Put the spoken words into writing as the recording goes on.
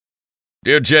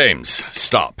Dear James,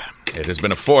 stop. It has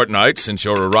been a fortnight since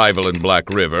your arrival in Black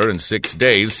River and 6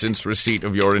 days since receipt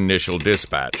of your initial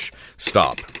dispatch.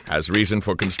 Stop. Has reason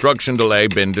for construction delay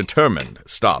been determined?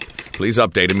 Stop. Please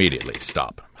update immediately.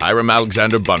 Stop. Hiram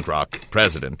Alexander Buntrock,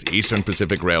 President, Eastern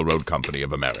Pacific Railroad Company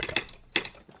of America.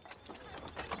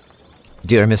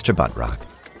 Dear Mr. Buntrock,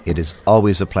 it is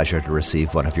always a pleasure to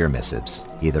receive one of your missives,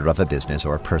 either of a business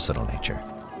or personal nature.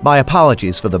 My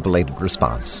apologies for the belated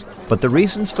response, but the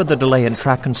reasons for the delay in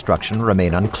track construction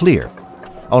remain unclear.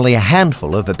 Only a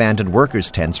handful of abandoned workers'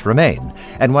 tents remain,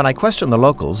 and when I question the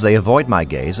locals, they avoid my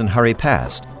gaze and hurry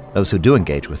past. Those who do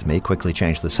engage with me quickly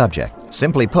change the subject.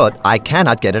 Simply put, I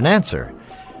cannot get an answer.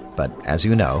 But as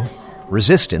you know,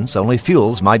 resistance only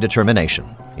fuels my determination.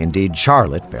 Indeed,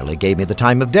 Charlotte barely gave me the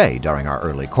time of day during our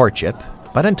early courtship,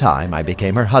 but in time I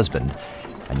became her husband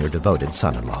and your devoted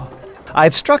son-in-law.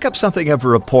 I've struck up something of a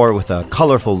rapport with a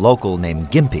colorful local named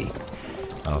Gimpy,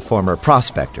 a former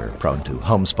prospector prone to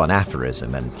homespun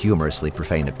aphorism and humorously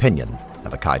profane opinion,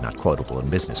 of a kind not quotable in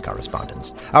business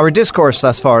correspondence. Our discourse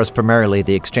thus far is primarily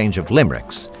the exchange of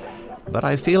limericks, but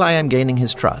I feel I am gaining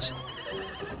his trust.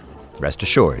 Rest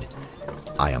assured,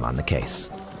 I am on the case.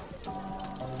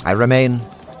 I remain,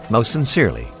 most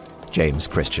sincerely, James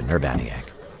Christian Urbaniak.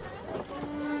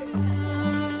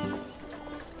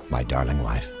 My darling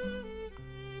wife,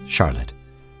 Charlotte,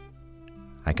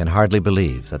 I can hardly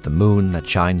believe that the moon that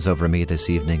shines over me this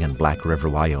evening in Black River,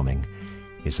 Wyoming,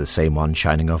 is the same one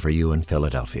shining over you in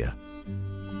Philadelphia.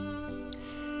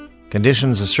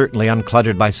 Conditions are certainly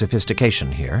uncluttered by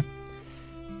sophistication here.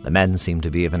 The men seem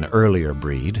to be of an earlier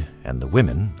breed, and the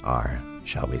women are,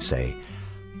 shall we say,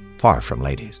 far from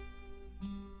ladies.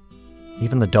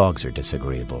 Even the dogs are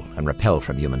disagreeable and repel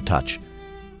from human touch.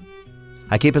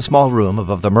 I keep a small room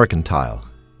above the mercantile,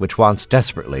 which wants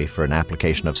desperately for an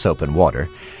application of soap and water.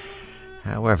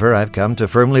 However, I've come to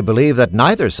firmly believe that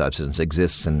neither substance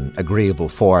exists in agreeable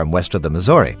form west of the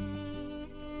Missouri.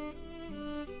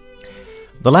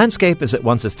 The landscape is at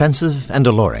once offensive and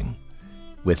alluring,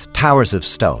 with towers of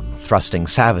stone thrusting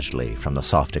savagely from the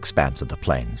soft expanse of the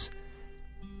plains.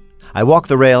 I walk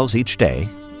the rails each day,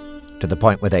 to the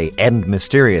point where they end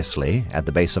mysteriously at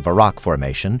the base of a rock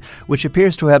formation, which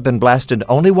appears to have been blasted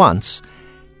only once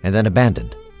and then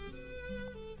abandoned.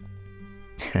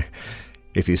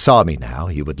 If you saw me now,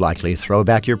 you would likely throw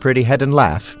back your pretty head and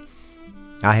laugh.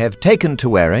 I have taken to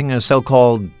wearing a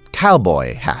so-called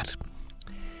cowboy hat.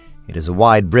 It is a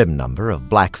wide brim number of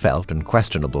black felt and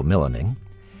questionable millining.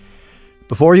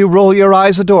 Before you roll your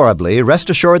eyes adorably, rest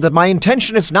assured that my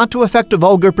intention is not to affect a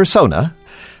vulgar persona,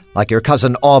 like your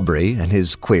cousin Aubrey and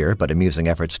his queer but amusing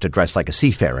efforts to dress like a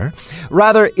seafarer.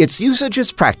 Rather, its usage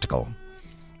is practical.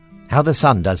 How the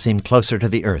sun does seem closer to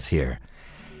the earth here.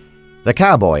 The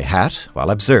cowboy hat, while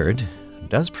absurd,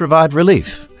 does provide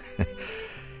relief.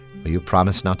 Will you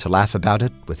promise not to laugh about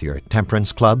it with your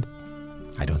temperance club?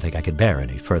 I don't think I could bear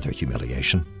any further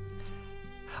humiliation.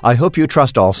 I hope you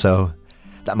trust also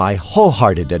that my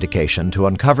wholehearted dedication to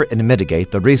uncover and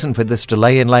mitigate the reason for this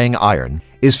delay in laying iron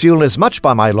is fueled as much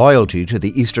by my loyalty to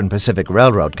the Eastern Pacific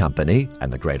Railroad Company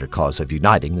and the greater cause of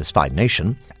uniting this fine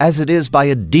nation, as it is by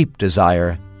a deep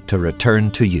desire to return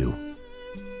to you.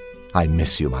 I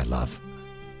miss you, my love.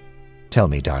 Tell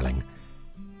me, darling,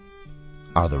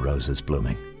 are the roses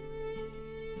blooming?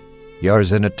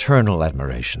 Yours in eternal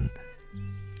admiration,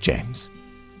 James.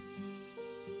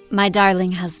 My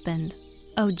darling husband.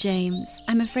 Oh, James,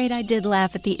 I'm afraid I did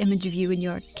laugh at the image of you in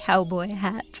your cowboy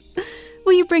hat.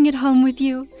 Will you bring it home with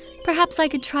you? Perhaps I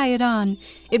could try it on.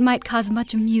 It might cause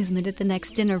much amusement at the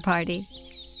next dinner party.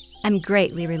 I'm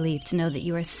greatly relieved to know that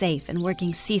you are safe and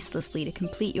working ceaselessly to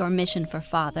complete your mission for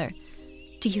Father.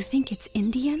 Do you think it's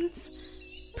Indians?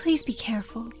 Please be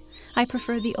careful. I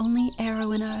prefer the only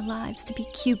arrow in our lives to be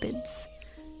Cupid's.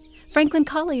 Franklin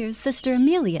Collier's sister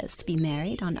Amelia is to be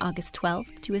married on August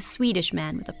 12th to a Swedish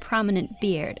man with a prominent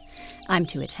beard. I'm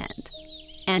to attend.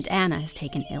 Aunt Anna has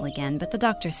taken ill again, but the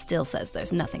doctor still says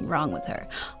there's nothing wrong with her.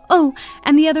 Oh,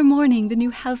 and the other morning, the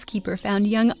new housekeeper found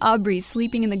young Aubrey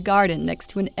sleeping in the garden next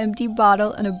to an empty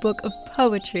bottle and a book of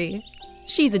poetry.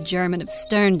 She's a German of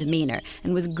stern demeanor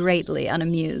and was greatly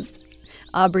unamused.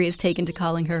 Aubrey has taken to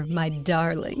calling her my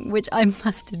darling, which I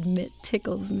must admit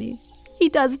tickles me. He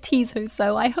does tease her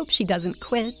so. I hope she doesn't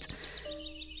quit.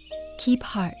 Keep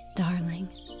heart, darling,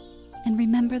 and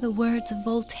remember the words of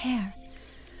Voltaire.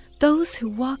 Those who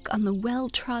walk on the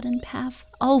well-trodden path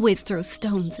always throw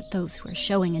stones at those who are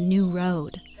showing a new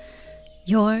road.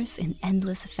 Yours in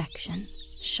endless affection,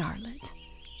 Charlotte.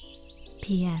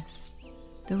 P.S.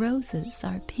 The roses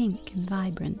are pink and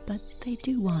vibrant, but they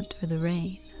do want for the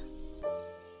rain.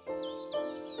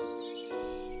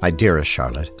 My dearest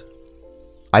Charlotte,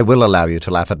 I will allow you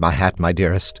to laugh at my hat, my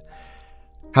dearest.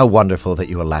 How wonderful that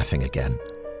you are laughing again.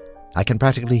 I can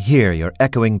practically hear your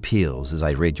echoing peals as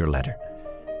I read your letter.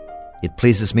 It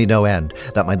pleases me no end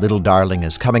that my little darling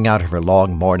is coming out of her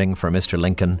long mourning for Mr.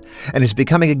 Lincoln and is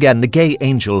becoming again the gay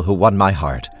angel who won my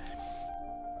heart.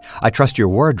 I trust your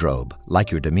wardrobe,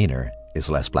 like your demeanor, is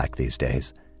less black these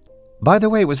days. By the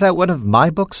way, was that one of my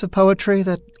books of poetry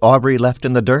that Aubrey left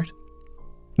in the dirt?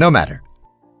 No matter.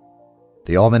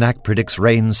 The almanac predicts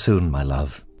rain soon, my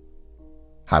love.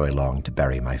 How I long to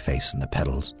bury my face in the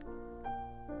petals.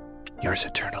 Yours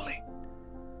eternally,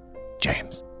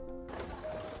 James.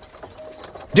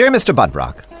 Dear Mr.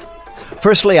 Buntrock,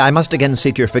 firstly, I must again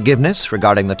seek your forgiveness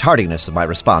regarding the tardiness of my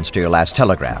response to your last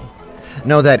telegram.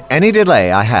 Know that any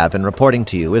delay I have in reporting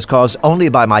to you is caused only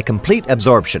by my complete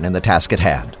absorption in the task at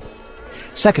hand.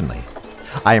 Secondly,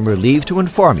 I am relieved to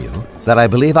inform you that I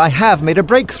believe I have made a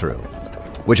breakthrough,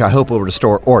 which I hope will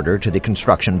restore order to the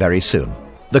construction very soon.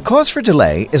 The cause for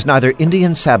delay is neither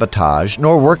Indian sabotage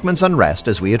nor workmen's unrest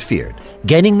as we had feared.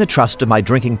 Gaining the trust of my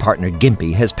drinking partner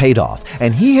Gimpy has paid off,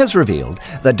 and he has revealed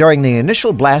that during the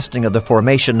initial blasting of the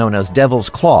formation known as Devil's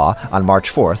Claw on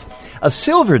March 4th, a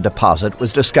silver deposit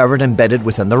was discovered embedded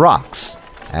within the rocks.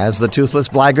 As the toothless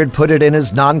blackguard put it in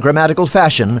his non-grammatical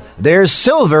fashion, there's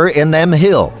silver in them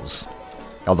hills.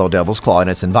 Although Devil's Claw and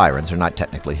its environs are not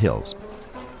technically hills.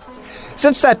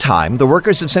 Since that time, the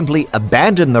workers have simply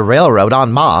abandoned the railroad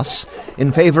en masse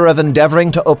in favor of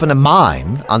endeavoring to open a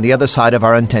mine on the other side of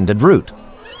our intended route.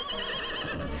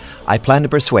 I plan to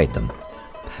persuade them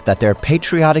that their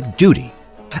patriotic duty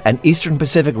and Eastern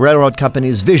Pacific Railroad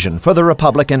Company's vision for the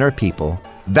Republic and her people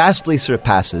vastly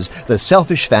surpasses the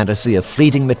selfish fantasy of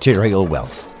fleeting material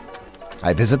wealth.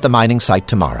 I visit the mining site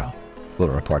tomorrow. We'll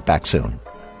report back soon.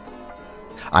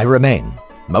 I remain,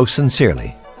 most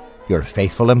sincerely, your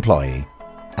faithful employee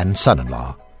and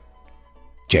son-in-law,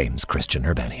 James Christian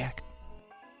Urbaniak.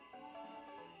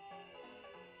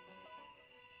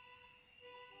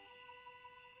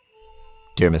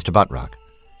 Dear Mr. Buntrock,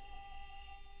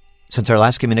 since our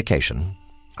last communication,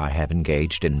 I have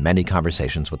engaged in many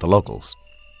conversations with the locals.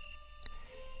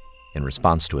 In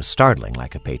response to a startling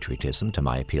lack of patriotism to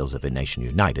my appeals of a nation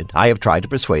united, I have tried to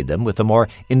persuade them with the more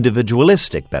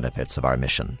individualistic benefits of our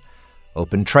mission,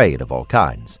 open trade of all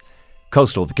kinds,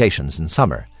 coastal vacations in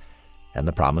summer, and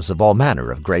the promise of all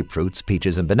manner of grapefruits,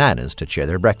 peaches, and bananas to cheer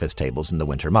their breakfast tables in the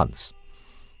winter months.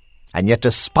 And yet,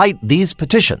 despite these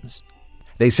petitions,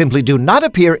 they simply do not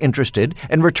appear interested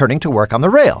in returning to work on the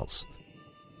rails.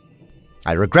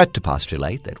 I regret to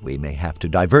postulate that we may have to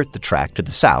divert the track to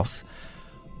the south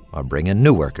or bring in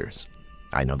new workers.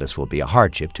 I know this will be a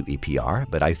hardship to EPR,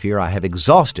 but I fear I have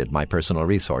exhausted my personal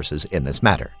resources in this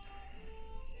matter.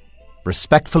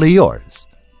 Respectfully yours,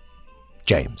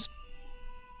 James.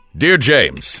 Dear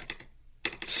James,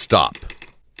 stop.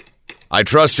 I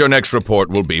trust your next report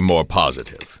will be more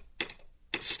positive.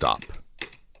 Stop.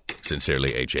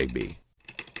 Sincerely, H.A.B.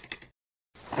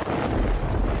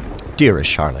 Dearest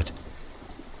Charlotte,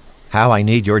 how I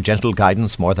need your gentle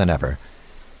guidance more than ever.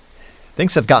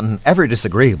 Things have gotten ever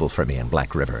disagreeable for me in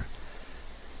Black River.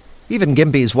 Even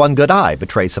Gimpy's one good eye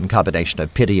betrays some combination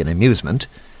of pity and amusement.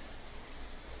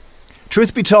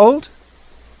 Truth be told,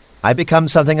 I become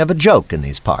something of a joke in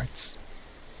these parts.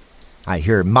 I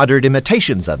hear muttered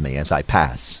imitations of me as I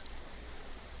pass.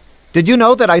 Did you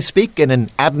know that I speak in an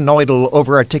adenoidal,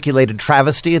 over-articulated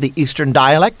travesty of the Eastern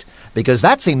dialect? Because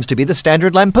that seems to be the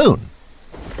standard lampoon.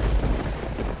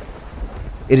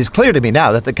 It is clear to me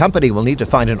now that the company will need to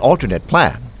find an alternate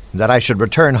plan, that I should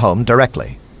return home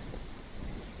directly.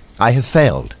 I have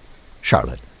failed,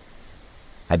 Charlotte.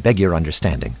 I beg your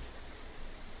understanding.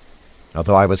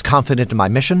 Although I was confident in my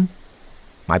mission,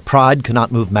 my pride could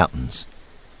not move mountains.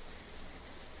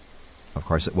 Of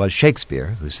course, it was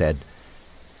Shakespeare who said,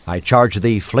 "I charge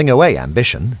thee, fling away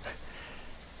ambition.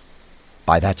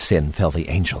 By that sin fell the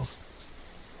angels."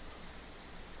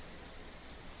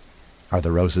 Are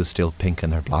the roses still pink in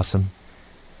their blossom,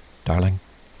 darling?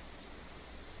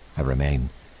 I remain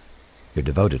your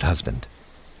devoted husband,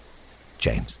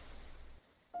 James.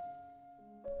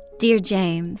 Dear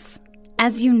James,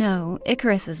 as you know,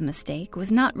 Icarus's mistake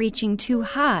was not reaching too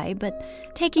high, but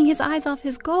taking his eyes off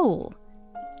his goal.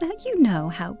 You know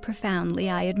how profoundly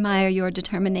I admire your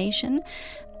determination.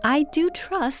 I do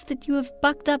trust that you have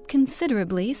bucked up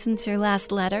considerably since your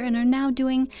last letter and are now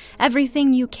doing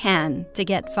everything you can to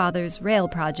get Father's rail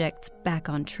project back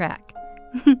on track,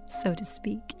 so to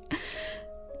speak.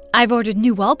 I've ordered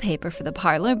new wallpaper for the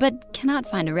parlor, but cannot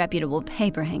find a reputable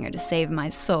paper hanger to save my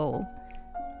soul.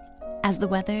 As the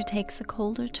weather takes a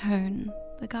colder turn,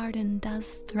 the garden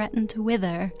does threaten to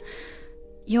wither.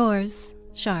 Yours,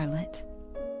 Charlotte.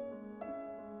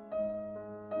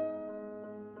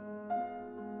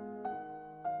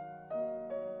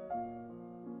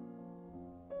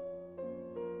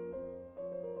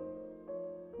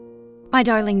 My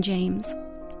darling James,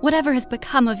 whatever has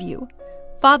become of you?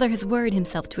 Father has worried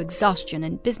himself to exhaustion,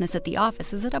 and business at the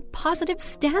office is at a positive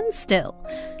standstill.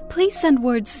 Please send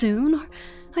word soon, or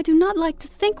I do not like to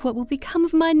think what will become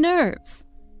of my nerves.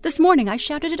 This morning I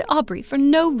shouted at Aubrey for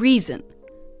no reason.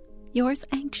 Yours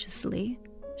anxiously,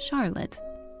 Charlotte.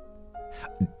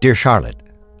 Dear Charlotte,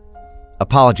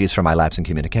 apologies for my lapse in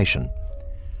communication.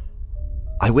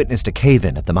 I witnessed a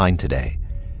cave-in at the mine today.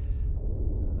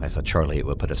 I thought surely it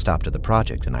would put a stop to the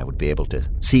project, and I would be able to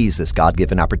seize this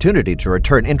God-given opportunity to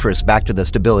return interest back to the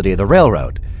stability of the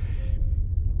railroad.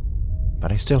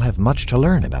 But I still have much to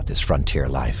learn about this frontier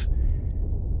life.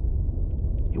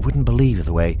 You wouldn't believe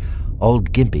the way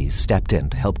old Gimpy stepped in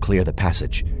to help clear the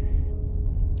passage,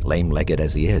 lame-legged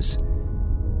as he is.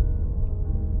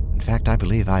 In fact, I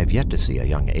believe I have yet to see a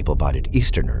young able-bodied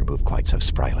Easterner move quite so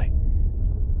spryly.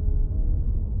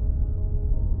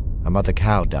 A mother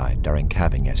cow died during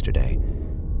calving yesterday,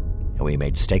 and we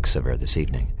made steaks of her this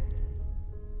evening.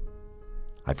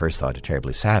 I first thought it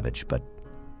terribly savage, but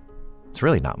it's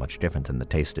really not much different than the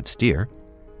taste of steer.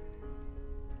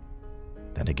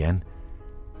 Then again,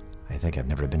 I think I've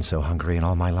never been so hungry in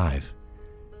all my life.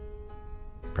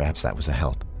 Perhaps that was a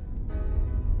help.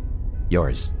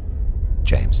 Yours,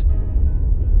 James.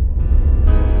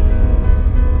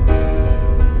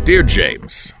 Dear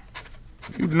James,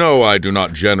 you know I do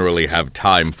not generally have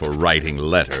time for writing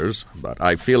letters, but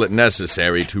I feel it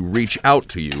necessary to reach out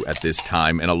to you at this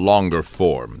time in a longer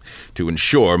form to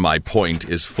ensure my point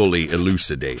is fully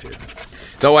elucidated.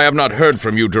 Though I have not heard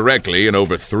from you directly in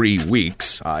over 3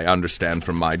 weeks, I understand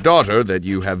from my daughter that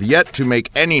you have yet to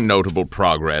make any notable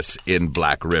progress in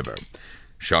Black River.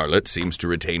 Charlotte seems to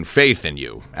retain faith in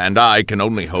you, and I can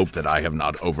only hope that I have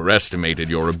not overestimated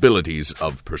your abilities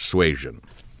of persuasion.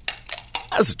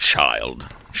 As a child,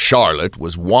 Charlotte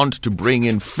was wont to bring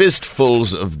in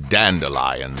fistfuls of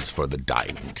dandelions for the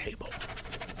dining table.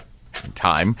 In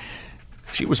time,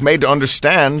 she was made to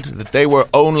understand that they were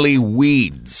only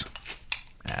weeds,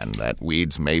 and that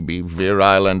weeds may be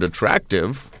virile and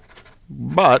attractive,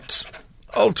 but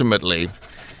ultimately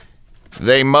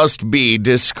they must be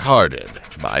discarded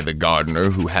by the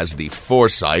gardener who has the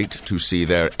foresight to see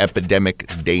their epidemic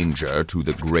danger to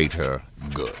the greater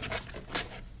good.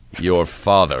 Your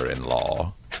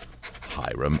father-in-law,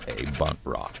 Hiram A.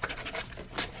 Buntrock.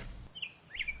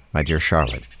 My dear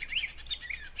Charlotte,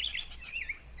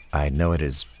 I know it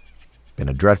has been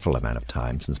a dreadful amount of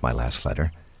time since my last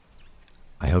letter.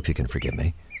 I hope you can forgive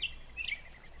me.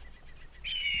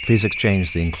 Please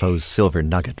exchange the enclosed silver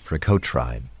nugget for a coach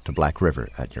ride to Black River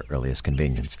at your earliest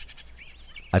convenience.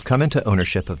 I've come into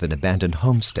ownership of an abandoned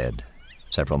homestead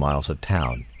several miles of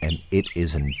town, and it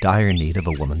is in dire need of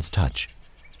a woman's touch.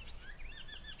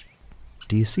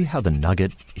 Do you see how the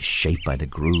nugget is shaped by the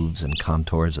grooves and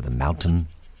contours of the mountain?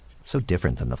 So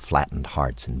different than the flattened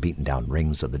hearts and beaten-down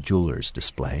rings of the jeweler's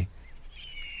display.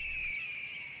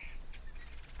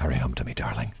 Hurry home to me,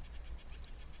 darling.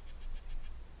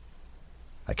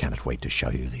 I cannot wait to show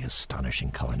you the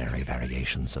astonishing culinary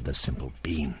variations of the simple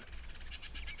bean.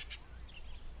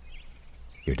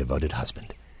 Your devoted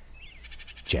husband,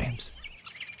 James.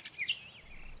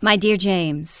 My dear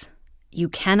James, you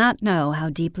cannot know how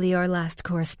deeply your last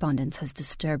correspondence has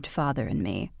disturbed Father and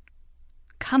me.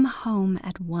 Come home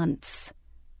at once.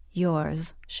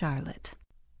 Yours, Charlotte.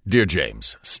 Dear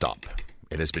James, stop.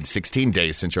 It has been 16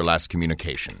 days since your last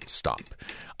communication. Stop.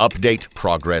 Update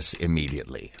progress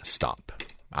immediately. Stop.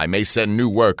 I may send new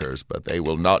workers, but they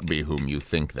will not be whom you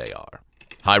think they are.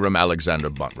 Hiram Alexander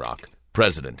Buntrock,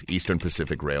 President, Eastern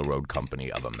Pacific Railroad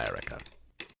Company of America.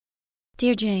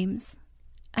 Dear James,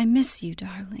 I miss you,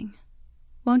 darling.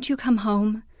 Won't you come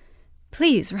home?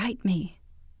 Please write me.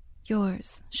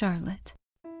 Yours, Charlotte.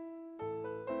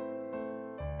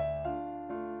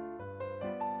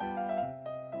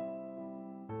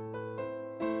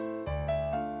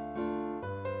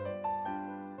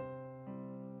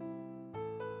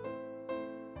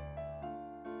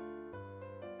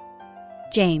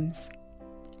 James,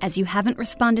 as you haven't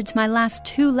responded to my last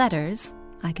 2 letters,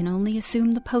 I can only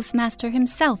assume the postmaster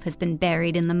himself has been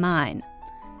buried in the mine.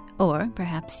 Or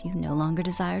perhaps you no longer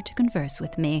desire to converse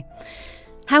with me.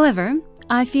 However,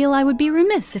 I feel I would be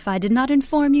remiss if I did not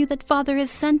inform you that Father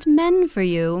has sent men for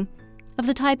you, of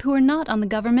the type who are not on the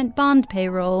government bond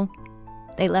payroll.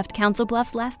 They left Council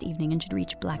Bluffs last evening and should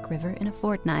reach Black River in a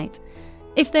fortnight.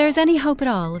 If there is any hope at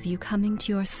all of you coming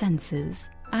to your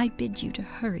senses, I bid you to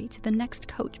hurry to the next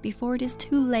coach before it is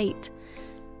too late.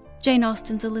 Jane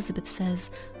Austen's Elizabeth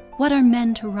says, "What are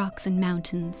men to rocks and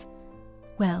mountains?"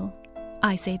 Well,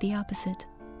 I say the opposite.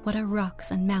 What are rocks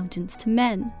and mountains to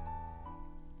men?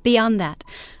 Beyond that,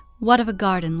 What of a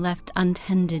garden left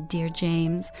untended, dear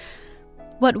James?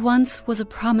 What once was a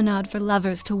promenade for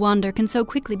lovers to wander can so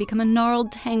quickly become a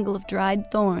gnarled tangle of dried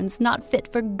thorns, not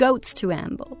fit for goats to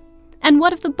amble. And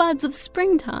what of the buds of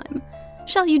springtime?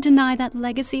 Shall you deny that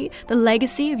legacy, the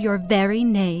legacy of your very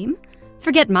name?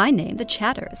 Forget my name, the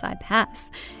chatter as I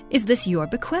pass. Is this your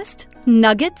bequest?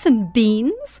 Nuggets and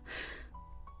beans?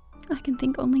 I can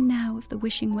think only now of the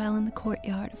wishing well in the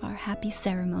courtyard of our happy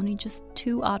ceremony just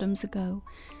 2 autumns ago.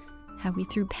 How we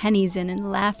threw pennies in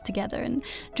and laughed together and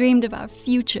dreamed of our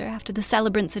future after the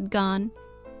celebrants had gone.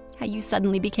 How you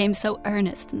suddenly became so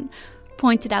earnest and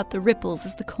pointed out the ripples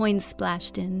as the coins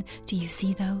splashed in. Do you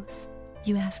see those?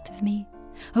 You asked of me.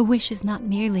 A wish is not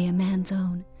merely a man's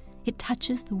own. It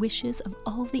touches the wishes of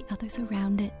all the others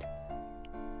around it.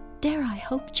 Dare I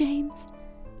hope, James?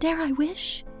 Dare I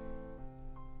wish?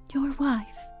 Your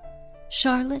wife,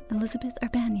 Charlotte Elizabeth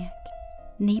Urbaniak,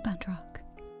 née Buntrock.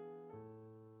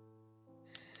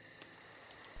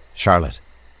 Charlotte,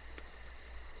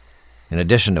 in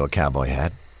addition to a cowboy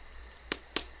hat,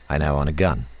 I now own a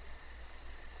gun.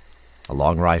 A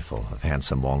long rifle of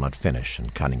handsome walnut finish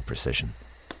and cunning precision.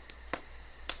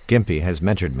 Gimpy has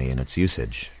mentored me in its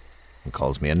usage and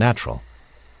calls me a natural.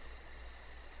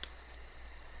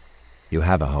 You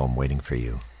have a home waiting for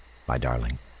you, my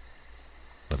darling,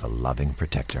 with a loving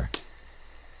protector.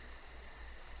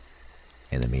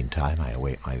 In the meantime, I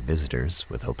await my visitors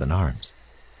with open arms.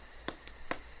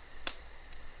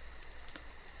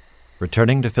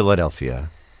 Returning to Philadelphia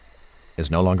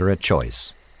is no longer a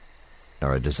choice,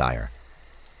 nor a desire.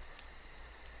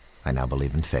 I now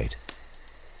believe in fate.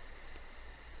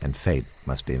 And fate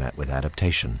must be met with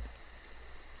adaptation,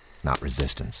 not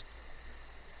resistance.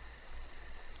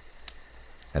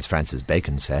 As Francis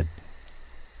Bacon said,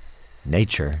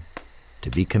 nature,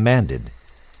 to be commanded,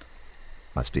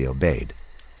 must be obeyed.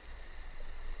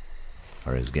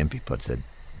 Or as Gimpy puts it,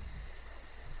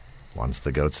 once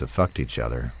the goats have fucked each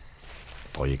other,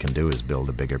 all you can do is build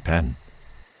a bigger pen.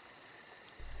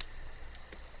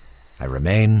 I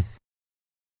remain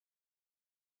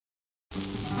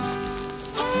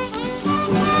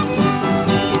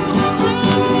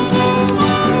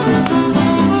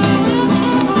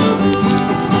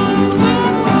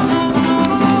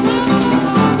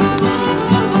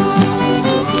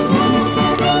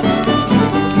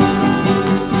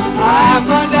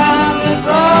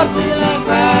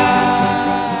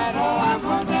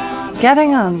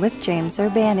Getting On with James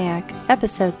Urbaniak,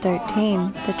 Episode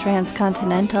 13, The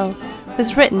Transcontinental,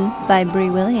 was written by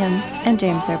Bree Williams and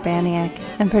James Urbaniak,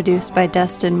 and produced by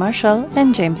Dustin Marshall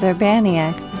and James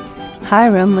Urbaniak.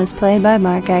 Hiram was played by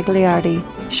Mark Agliardi,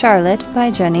 Charlotte by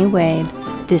Jenny Wade.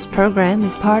 This program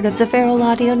is part of the Feral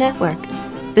Audio Network.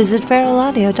 Visit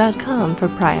feralaudio.com for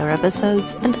prior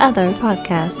episodes and other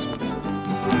podcasts.